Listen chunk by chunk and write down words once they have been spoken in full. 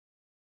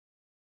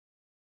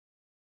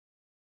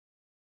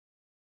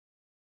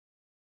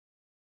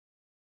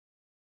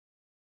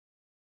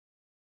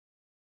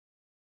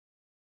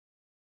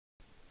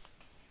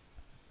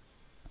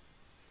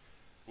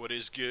What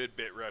is good,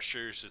 Bit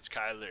Rushers? It's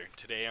Kyler.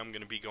 Today I'm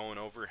going to be going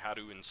over how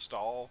to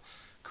install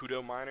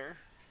Cudominer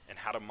and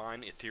how to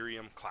mine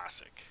Ethereum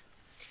Classic.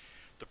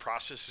 The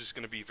process is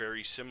going to be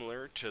very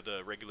similar to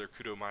the regular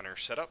Cudominer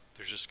setup.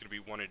 There's just going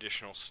to be one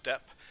additional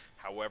step.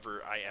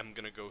 However, I am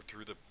going to go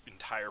through the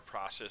entire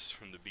process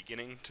from the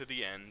beginning to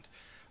the end.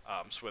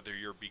 So whether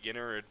you're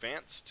beginner or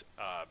advanced,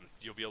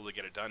 you'll be able to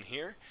get it done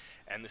here.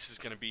 And this is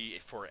going to be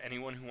for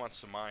anyone who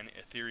wants to mine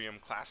Ethereum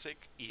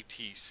Classic,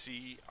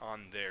 ETC,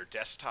 on their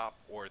desktop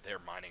or their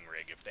mining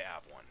rig if they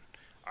have one.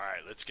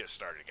 Alright, let's get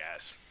started,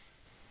 guys.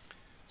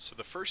 So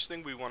the first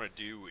thing we want to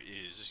do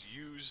is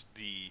use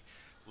the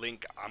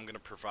link I'm going to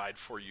provide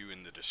for you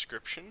in the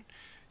description.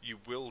 You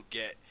will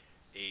get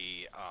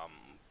a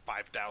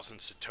 5,000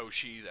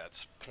 Satoshi,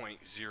 that's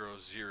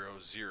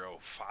 0.0005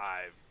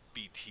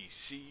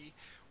 BTC,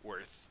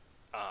 worth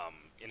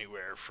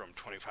anywhere from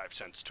 25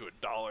 cents to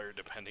 $1,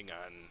 depending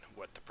on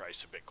what the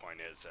price of Bitcoin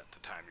is at the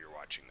time you're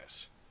watching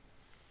this.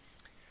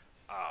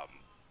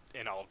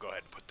 And I'll go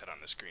ahead and put that on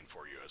the screen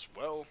for you as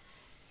well.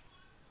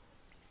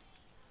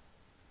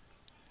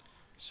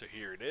 So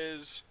here it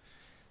is.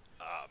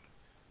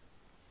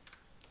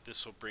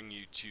 This will bring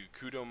you to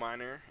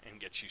Cudominer and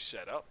get you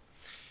set up.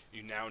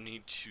 You now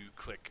need to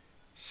click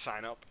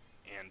sign up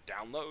and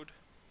download.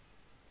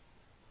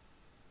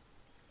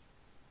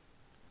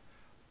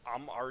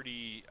 I'm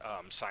already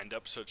signed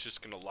up, so it's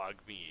just going to log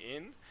me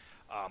in,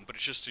 but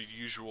it's just a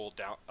usual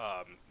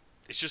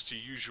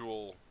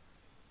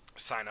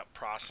sign up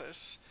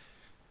process.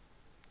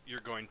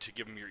 You're going to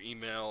give them your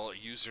email, a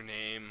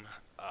username,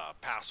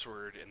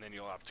 password, and then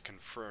you'll have to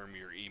confirm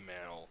your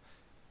email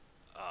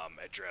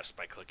address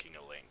by clicking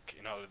a link.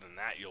 And other than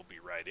that, you'll be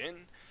right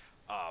in.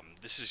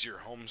 This is your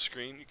home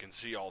screen. You can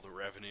see all the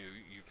revenue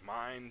you've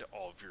mined,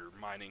 all of your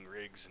mining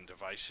rigs and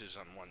devices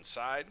on one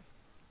side.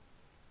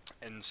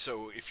 And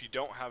so if you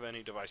don't have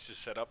any devices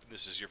set up, and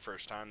this is your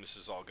first time, this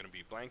is all going to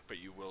be blank, but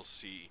you will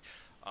see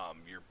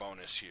your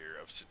bonus here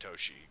of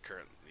Satoshi,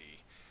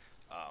 currently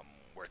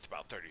worth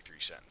about 33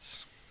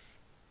 cents.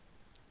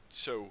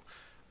 So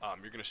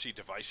you're going to see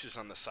devices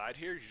on the side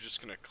here. You're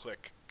just going to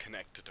click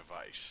connect to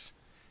device,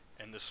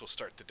 and this will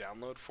start the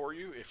download for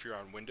you. If you're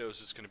on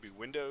Windows, it's going to be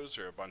Windows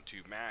or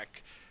Ubuntu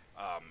Mac.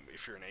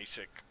 If you're an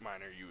ASIC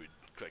miner, you would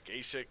click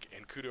ASIC,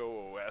 and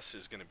Kudo OS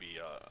is going to be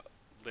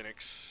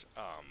Linux.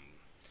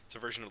 It's a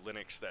version of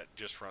Linux that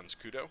just runs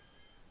Kudo.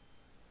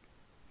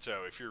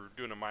 So if you're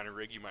doing a miner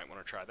rig, you might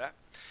want to try that.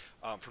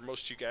 For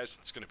most of you guys,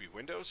 it's going to be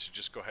Windows, so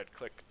just go ahead,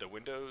 click the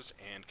Windows,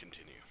 and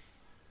continue.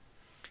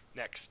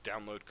 Next,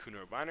 download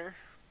Cudominer.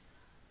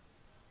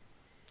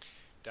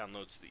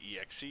 Downloads the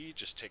exe,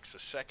 just takes a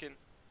second.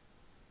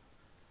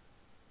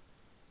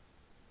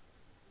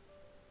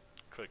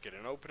 Click it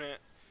and open it.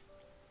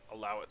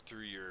 Allow it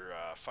through your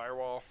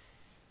firewall.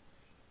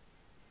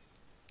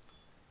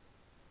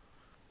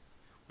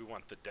 We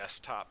want the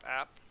desktop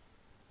app,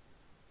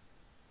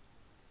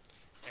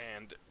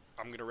 and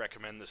I'm going to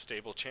recommend the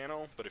stable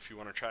channel, but if you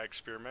want to try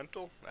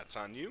experimental, that's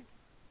on you.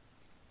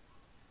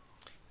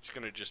 It's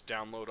going to just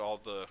download all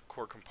the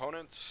core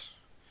components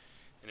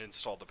and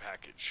install the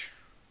package.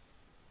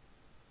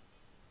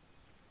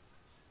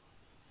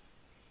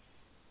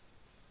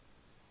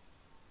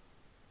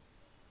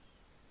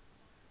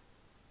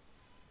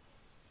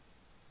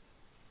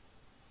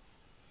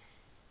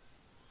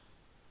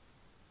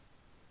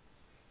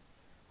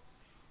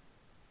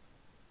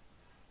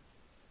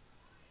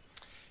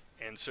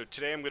 And so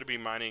today I'm going to be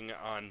mining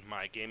on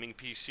my gaming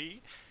PC.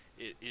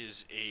 It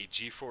is a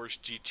GeForce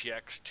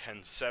GTX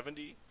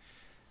 1070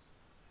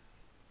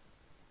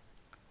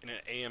 and an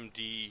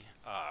AMD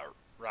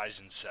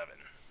Ryzen 7.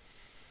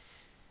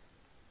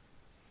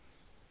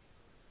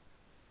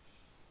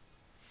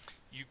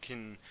 You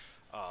can,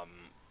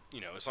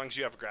 as long as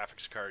you have a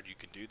graphics card, you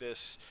can do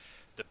this.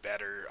 The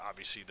better,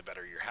 obviously, the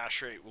better your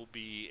hash rate will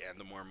be, and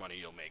the more money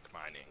you'll make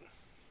mining.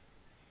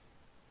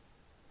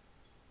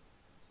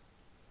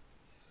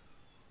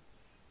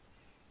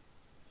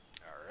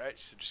 Alright,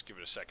 so just give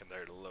it a second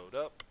there to load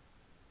up.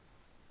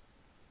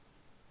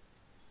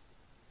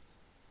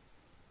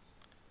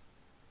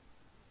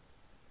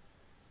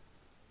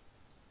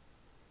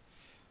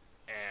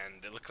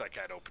 And it looked like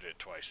I'd opened it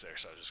twice there,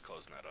 so I was just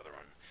closing that other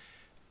one.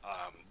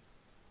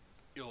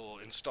 You'll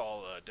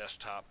install a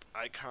desktop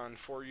icon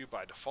for you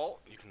by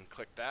default. You can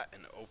click that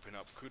and open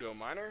up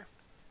Cudominer.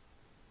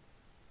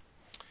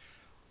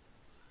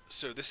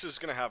 So this is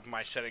going to have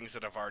my settings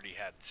that I've already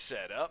had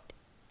set up.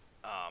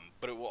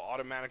 But it will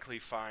automatically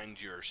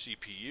find your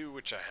CPU,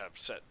 which I have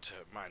set to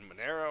mine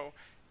Monero,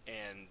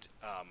 and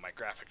my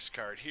graphics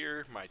card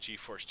here, my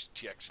GeForce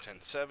GTX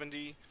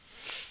 1070.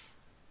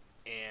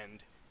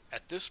 And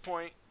at this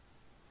point,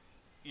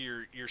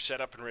 you're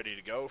set up and ready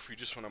to go. If you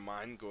just want to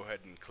mine, go ahead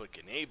and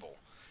click Enable.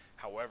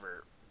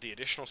 However, the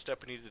additional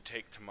step we need to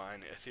take to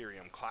mine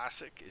Ethereum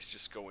Classic is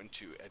just go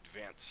into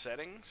Advanced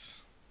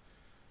Settings.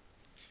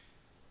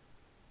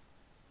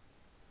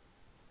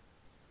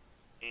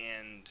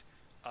 And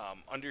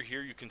under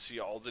here you can see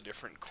all the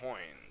different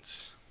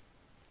coins,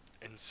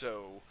 and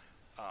so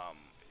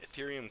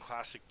Ethereum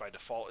Classic by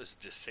default is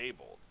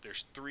disabled.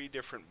 There's 3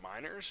 different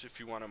miners. If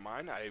you want to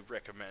mine, I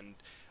recommend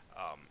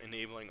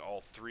enabling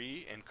all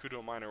 3, and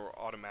Cudominer will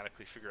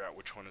automatically figure out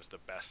which one is the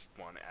best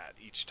one at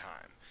each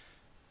time.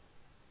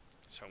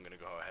 So I'm going to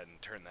go ahead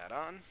and turn that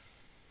on,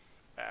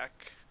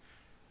 back,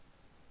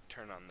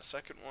 turn on the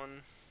second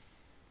one,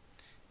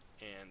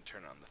 and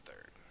turn on the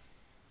third.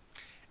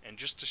 And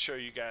just to show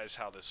you guys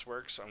how this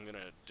works, I'm going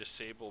to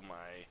disable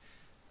my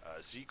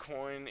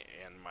Zcoin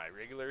and my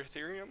regular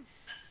Ethereum.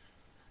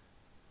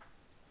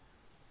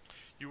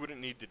 You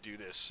wouldn't need to do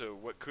this. So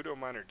what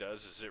Cudominer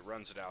does is it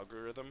runs an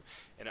algorithm,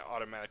 and it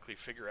automatically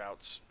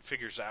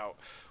figures out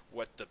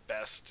what the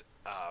best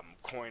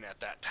coin at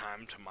that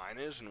time to mine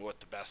is, and what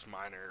the best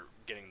miner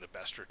getting the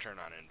best return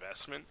on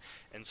investment.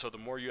 And so the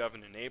more you have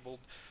it enabled,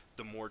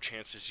 the more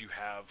chances you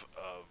have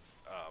of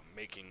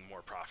making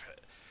more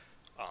profit.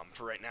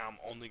 For right now, I'm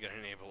only going to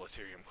enable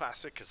Ethereum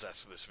Classic because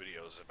that's what this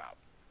video is about.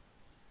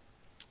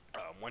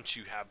 Once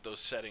you have those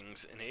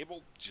settings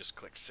enabled, just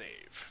click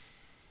Save.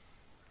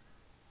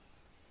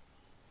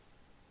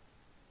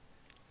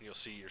 You'll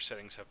see your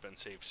settings have been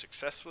saved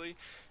successfully. You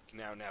can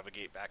now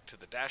navigate back to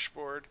the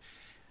dashboard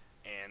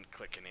and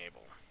click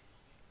Enable.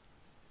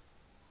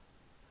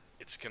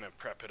 It's going to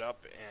prep it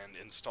up and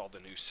install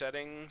the new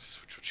settings,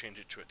 which will change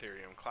it to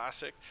Ethereum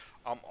Classic.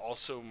 I'm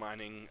also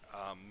mining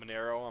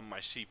Monero on my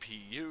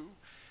CPU.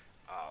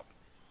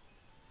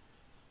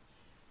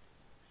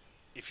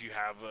 If you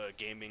have a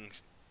gaming,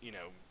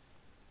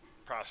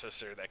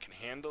 processor that can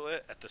handle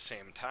it at the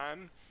same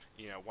time,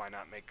 why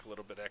not make a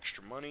little bit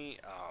extra money?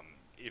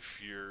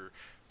 If your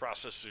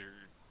processor,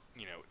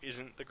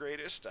 isn't the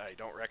greatest, I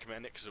don't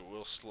recommend it because it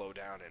will slow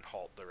down and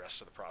halt the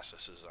rest of the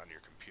processes on your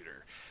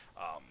computer,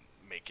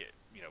 make it,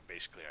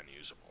 basically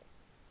unusable.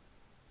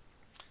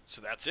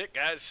 So that's it,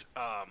 guys.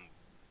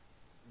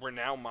 We're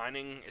now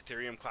mining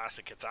Ethereum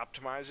Classic. It's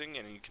optimizing,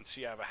 and you can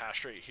see I have a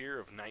hash rate here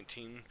of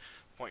 19.51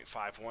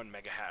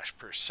 megahash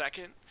per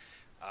second.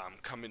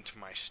 Come into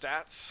my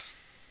stats,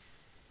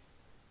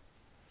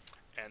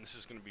 and this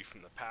is going to be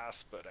from the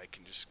past, but I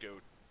can just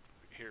go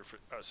here for,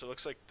 so it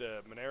looks like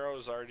the Monero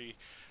is already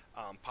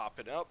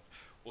popping up.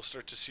 We'll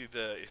start to see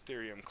the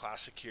Ethereum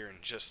Classic here in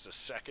just a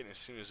second as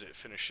soon as it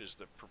finishes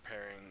the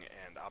preparing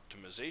and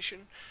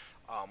optimization.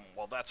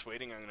 While that's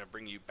waiting, I'm going to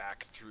bring you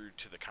back through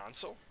to the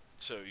console,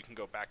 so you can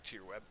go back to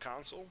your web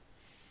console.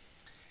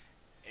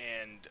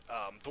 And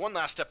the one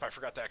last step I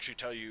forgot to actually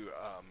tell you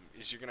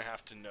is you're going to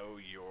have to know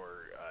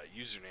your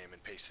username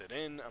and paste it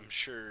in. I'm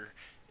sure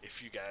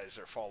if you guys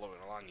are following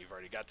along, you've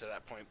already got to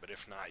that point, but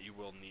if not, you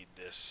will need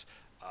this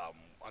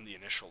on the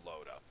initial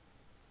load up.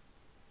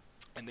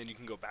 And then you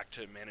can go back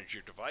to manage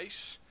your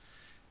device,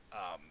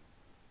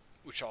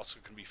 which also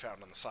can be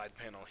found on the side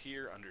panel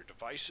here under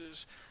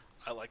devices.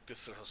 I like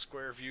this little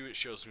square view. It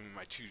shows me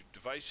my 2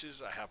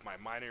 devices. I have my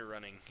miner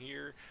running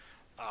here,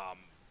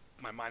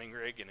 my mining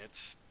rig, and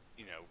it's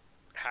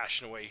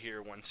hashing away here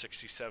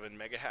 167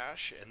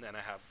 megahash, and then I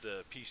have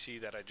the PC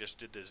that I just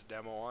did this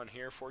demo on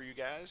here for you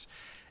guys,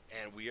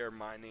 and we are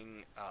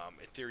mining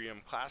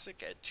Ethereum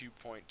Classic at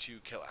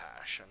 2.2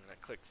 kilohash. I'm going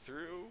to click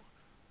through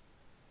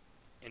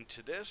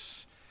into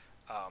this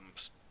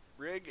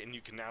rig, and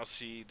you can now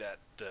see that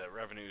the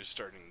revenue is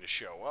starting to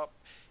show up.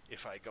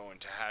 If I go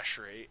into hash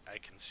rate, I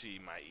can see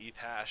my ETH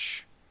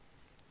hash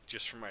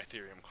just from my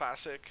Ethereum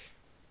Classic.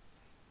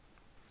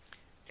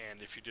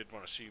 And if you did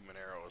want to see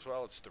Monero as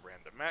well, it's the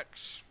random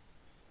X.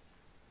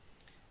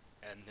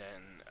 And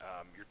then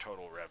your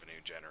total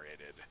revenue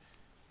generated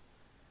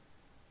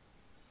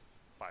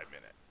by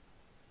minute.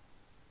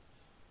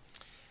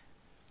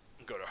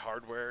 Go to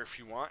hardware if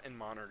you want and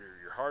monitor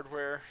your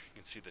hardware.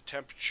 You can see the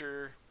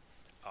temperature,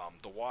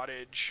 the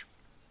wattage,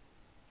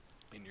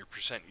 and your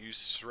percent use.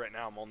 So right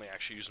now I'm only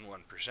actually using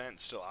 1%,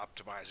 still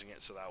optimizing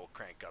it, so that will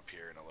crank up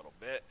here in a little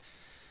bit.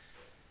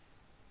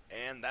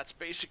 And that's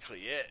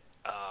basically it.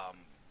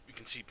 You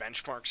can see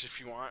benchmarks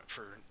if you want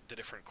for the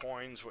different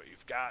coins, what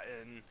you've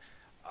gotten.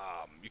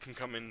 You can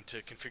come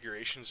into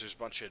configurations. There's a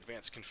bunch of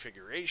advanced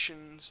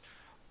configurations.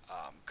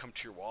 Come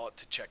to your wallet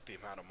to check the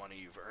amount of money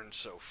you've earned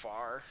so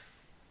far.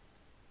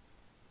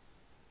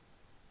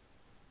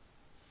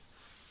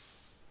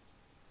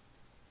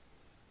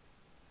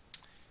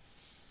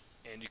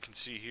 And you can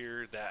see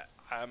here that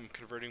I'm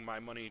converting my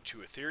money to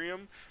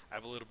Ethereum. I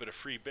have a little bit of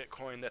free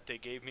Bitcoin that they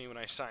gave me when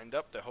I signed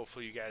up that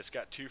hopefully you guys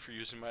got too for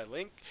using my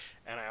link.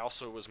 And I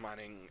also was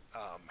mining,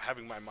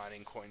 having my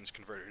mining coins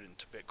converted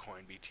into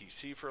Bitcoin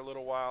BTC for a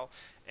little while,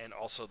 and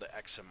also the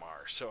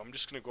XMR. So I'm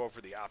just going to go over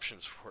the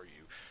options for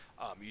you.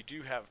 You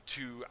do have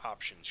 2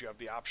 options. You have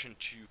the option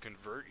to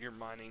convert your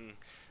mining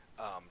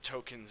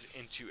tokens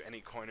into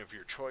any coin of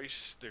your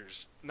choice.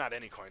 There's not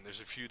any coin, there's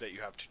a few that you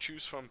have to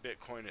choose from: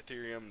 Bitcoin,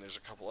 Ethereum, there's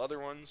a couple other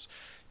ones.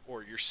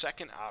 Or your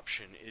second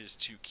option is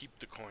to keep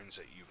the coins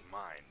that you've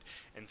mined.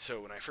 And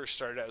so when I first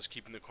started, I was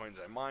keeping the coins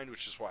I mined,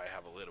 which is why I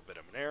have a little bit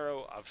of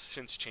Monero. I've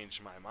since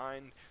changed my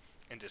mind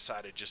and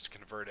decided just to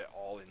convert it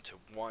all into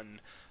one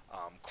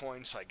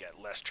coin, so I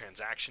get less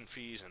transaction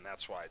fees, and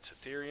that's why it's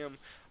Ethereum.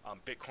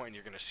 Bitcoin,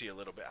 you're going to see a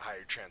little bit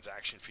higher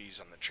transaction fees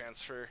on the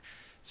transfer.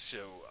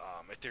 So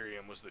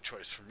Ethereum was the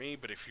choice for me,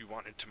 but if you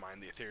wanted to mine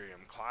the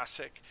Ethereum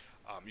Classic,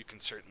 you can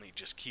certainly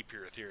just keep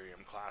your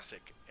Ethereum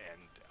Classic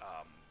and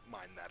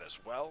mine that as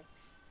well.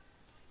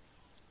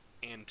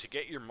 And to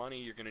get your money,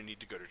 you're going to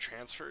need to go to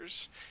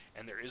transfers,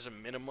 and there is a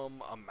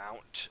minimum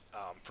amount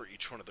for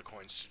each one of the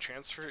coins to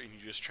transfer, and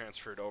you just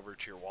transfer it over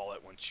to your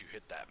wallet once you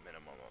hit that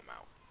minimum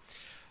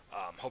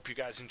amount. Hope you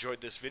guys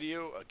enjoyed this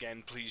video.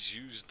 Again, please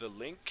use the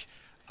link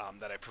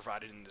that I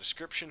provided in the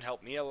description.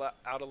 Help me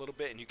out a little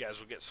bit, and you guys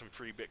will get some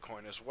free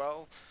Bitcoin as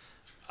well.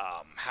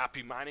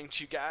 Happy mining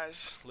to you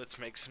guys. Let's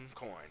make some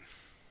coin.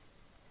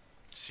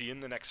 See you in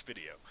the next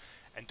video.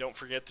 And don't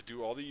forget to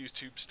do all the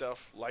YouTube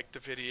stuff, like the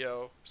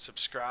video,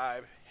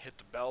 subscribe, hit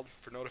the bell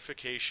for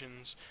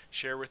notifications,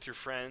 share with your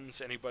friends,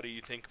 anybody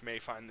you think may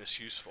find this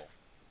useful.